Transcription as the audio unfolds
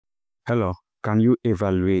Hello, can you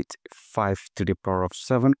evaluate 5 to the power of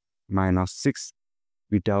 7 minus 6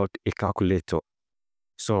 without a calculator?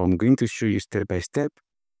 So I'm going to show you step by step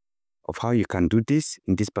of how you can do this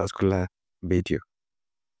in this particular video.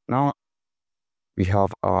 Now, we have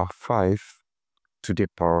our 5 to the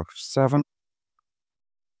power of 7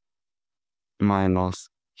 minus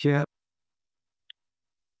here.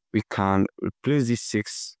 We can replace this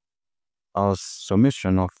 6 as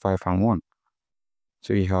summation of 5 and 1.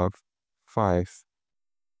 So you have 5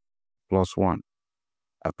 plus 1.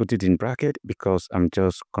 I put it in bracket because I'm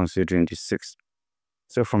just considering the 6.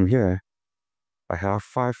 So from here, I have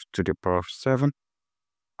 5 to the power of 7.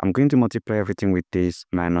 I'm going to multiply everything with this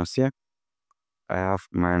minus here. I have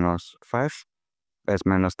minus 5, that's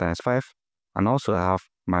minus times 5. And also I have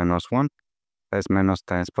minus 1, that's minus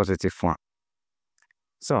times positive 1.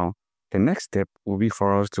 So the next step will be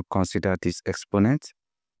for us to consider this exponent,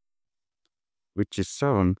 which is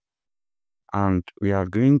 7. And we are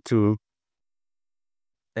going to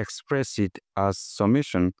express it as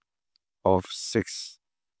summation of 6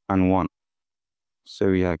 and 1.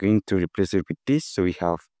 So we are going to replace it with this. So we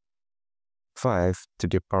have 5 to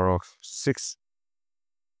the power of 6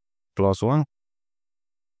 plus 1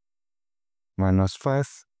 minus 5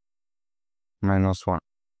 minus 1.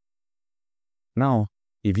 Now,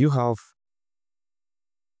 if you have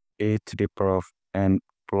a to the power of n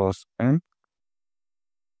plus n,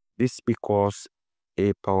 this equals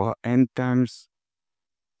a power n times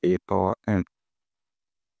a power n.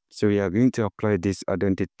 So we are going to apply this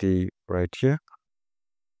identity right here.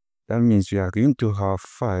 That means we are going to have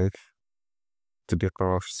 5 to the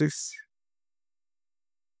power of 6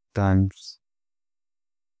 times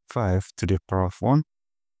 5 to the power of 1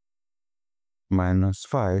 minus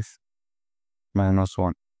 5 minus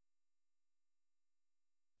 1.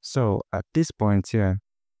 So at this point here,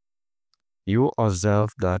 you observe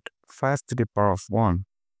that 5 to the power of 1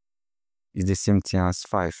 is the same thing as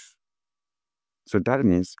 5. So that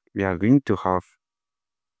means we are going to have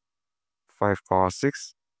 5 power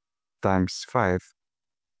 6 times 5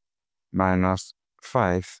 minus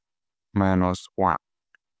 5 minus 1.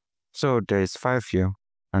 So there is 5 here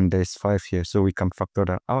and there is 5 here. So we can factor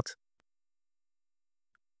that out.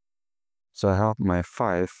 So I have my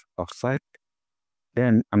 5 outside.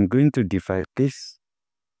 Then I'm going to divide this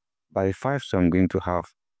by 5. So I'm going to have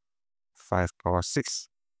 5 power 6.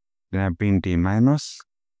 Then I bring the minus.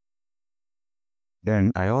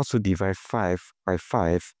 Then I also divide 5 by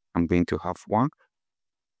 5. I'm going to have 1.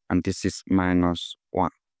 And this is minus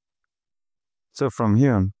 1. So from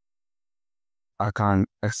here, I can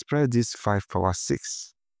express this 5 power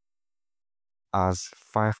 6 as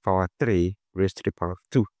 5 power 3 raised to the power of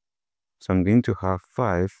 2. So I'm going to have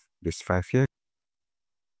 5, this 5 here.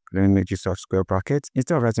 Let me make use of square brackets.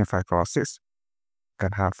 Instead of writing 5 power 6, I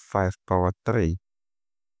can have 5 power 3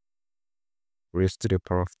 raised to the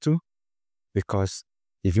power of 2. Because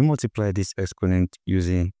if you multiply this exponent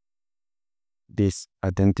using this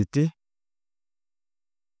identity,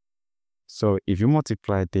 so if you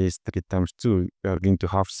multiply this 3 times 2, you are going to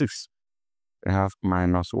have 6. You have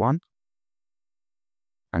minus 1.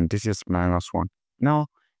 And this is minus 1. Now,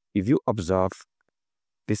 if you observe,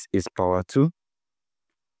 this is power 2.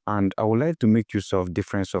 And I would like to make use of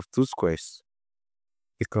difference of 2 squares.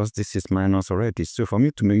 Because this is minus already. So for me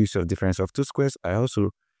to make use of difference of 2 squares, I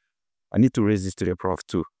need to raise this to the power of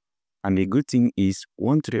 2. And the good thing is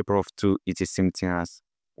 1 to the power of 2 is the same thing as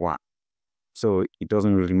 1. So it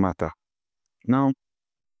doesn't really matter. Now,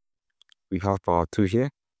 we have power 2 here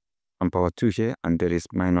and power 2 here, and there is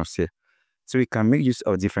minus here. So we can make use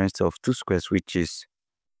of difference of 2 squares, which is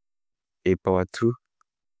a power 2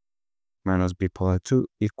 minus b power 2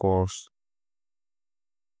 equals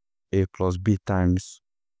a plus b times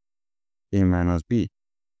a minus b.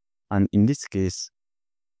 And in this case,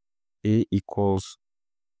 a equals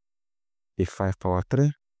a 5 power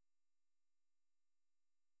 3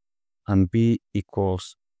 and b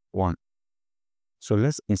equals 1. So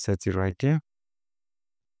let's insert it right there.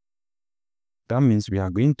 That means we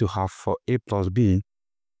are going to have for a plus b,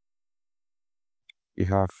 we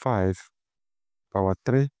have 5 power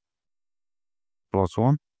 3 plus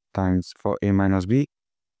 1 times for a minus b,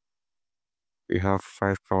 we have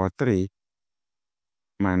 5 power 3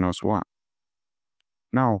 minus 1.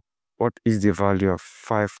 Now, what is the value of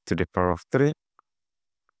 5 to the power of 3?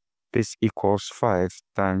 This equals 5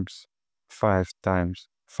 times 5 times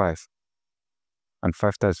 5. And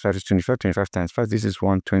 5 times 5 is 25, 25 times 5, this is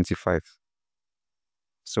 125.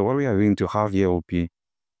 So what we are going to have here will be,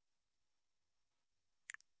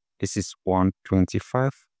 this is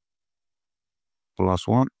 125 plus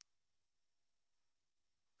 1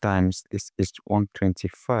 times this is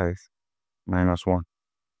 125 minus 1.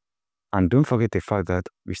 And don't forget the fact that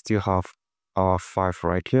we still have our 5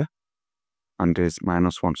 right here. And there's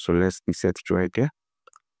minus 1. So let's insert it right there.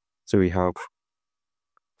 So we have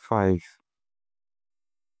 5.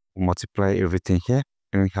 Multiply everything here.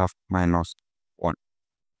 And we have minus 1.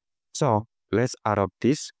 So let's add up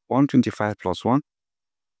this. 125 plus 1.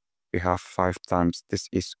 We have 5 times. This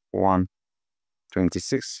is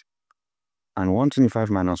 126. And 125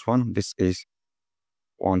 minus 1. This is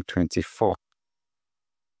 124.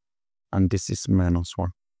 And this is minus 1.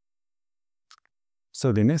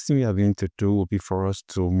 So the next thing we are going to do will be for us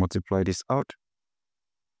to multiply this out.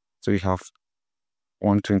 So we have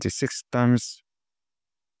 126 times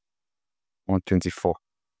 124.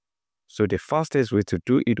 So the fastest way to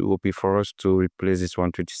do it will be for us to replace this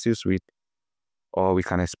 126 with, or we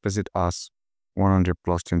can express it as 100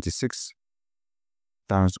 plus 26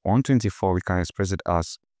 times 124. We can express it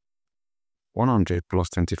as 100 plus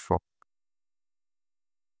 24.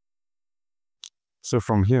 So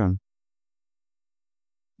from here,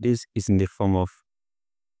 this is in the form of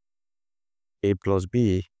a plus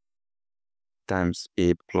b times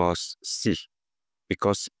a plus c,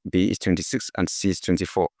 because b is 26 and c is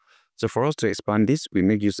 24. So for us to expand this, we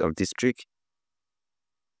make use of this trick.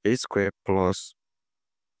 A squared plus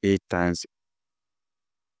a times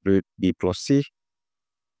root b plus c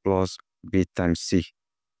plus b times c.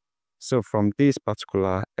 So from this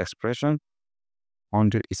particular expression,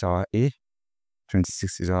 100 is our a,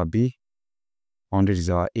 26 is our b, 100 is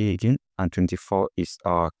our a again, and 24 is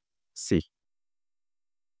our c.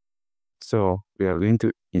 So we are going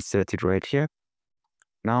to insert it right here.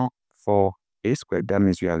 Now for a squared, that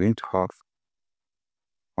means we are going to have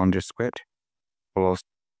 100 squared plus,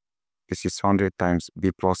 this is 100 times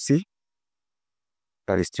b plus c,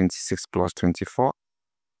 that is 26 plus 24,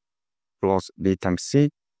 plus b times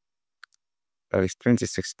c, that is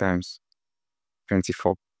 26 times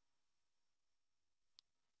 24.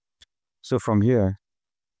 So from here,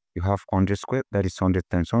 you have 100 squared, that is 100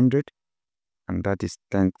 times 100, and that is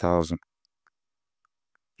 10,000,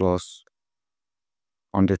 plus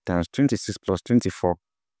 100 times 26 plus 24,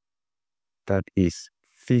 that is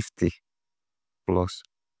 50, plus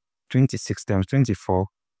 26 times 24,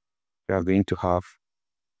 we are going to have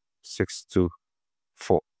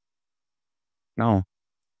 624. Now,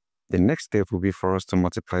 the next step will be for us to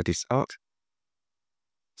multiply this out.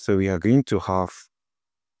 So we are going to have,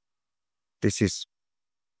 this is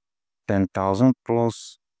 10,000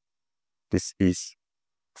 plus, this is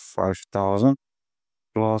 5,000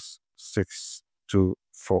 plus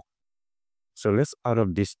 624. So let's add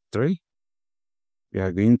up these three. We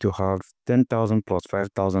are going to have 10,000 plus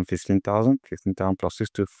 5,000, 15,000, 15,000 plus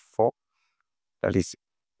 624. That is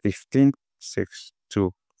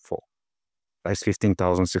 15,624. That is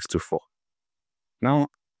 15,624. Now,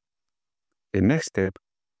 the next step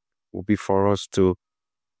will be for us to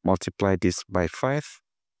multiply this by 5.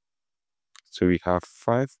 So we have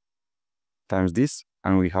 5 times this,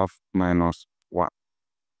 and we have minus 1.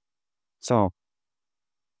 So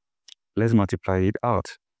let's multiply it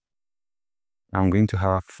out. I'm going to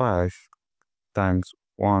have 5 times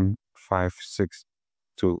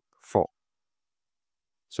 1,5,624.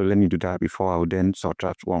 So let me do that before I will then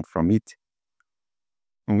subtract 1 from it.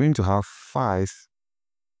 I'm going to have 5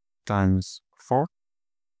 times 4.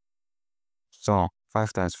 So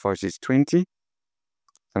 5 times 4 is 20.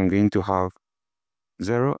 I'm going to have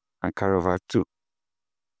 0 and carry over 2.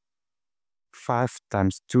 5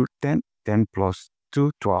 times 2, 10. 10 plus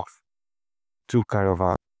 2, 12. 2 carry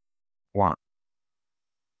over 1.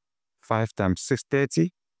 5 times 6,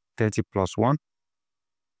 30. 30 plus 1,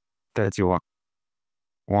 31.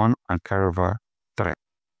 1 and carry over 3.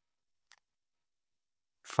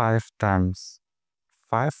 5 times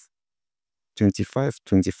 5, 25.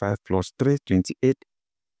 25 plus 3, 28.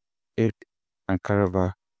 8 and carry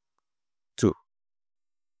over 2.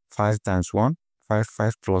 5 times 1, 5.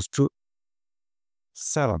 5 plus 2,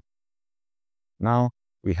 7. Now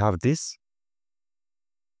we have this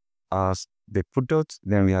as the product,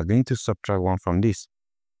 then we are going to subtract 1 from this.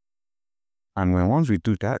 And once we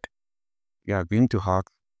do that, we are going to have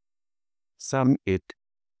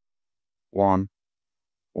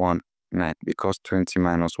 78119, because 20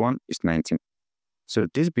 minus 1 is 19. So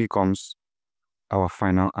this becomes our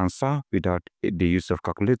final answer without the use of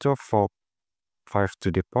calculator for 5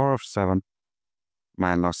 to the power of 7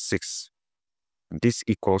 minus 6. This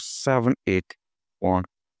equals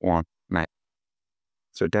 78119.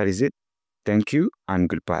 So that is it. Thank you and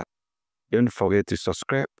goodbye. Don't forget to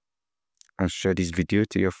subscribe and share this video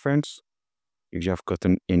to your friends if you have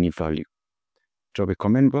gotten any value. Drop a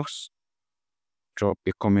comment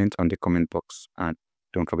on the comment box, and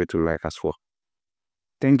Don't forget to like as well.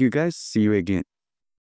 Thank you guys. See you again.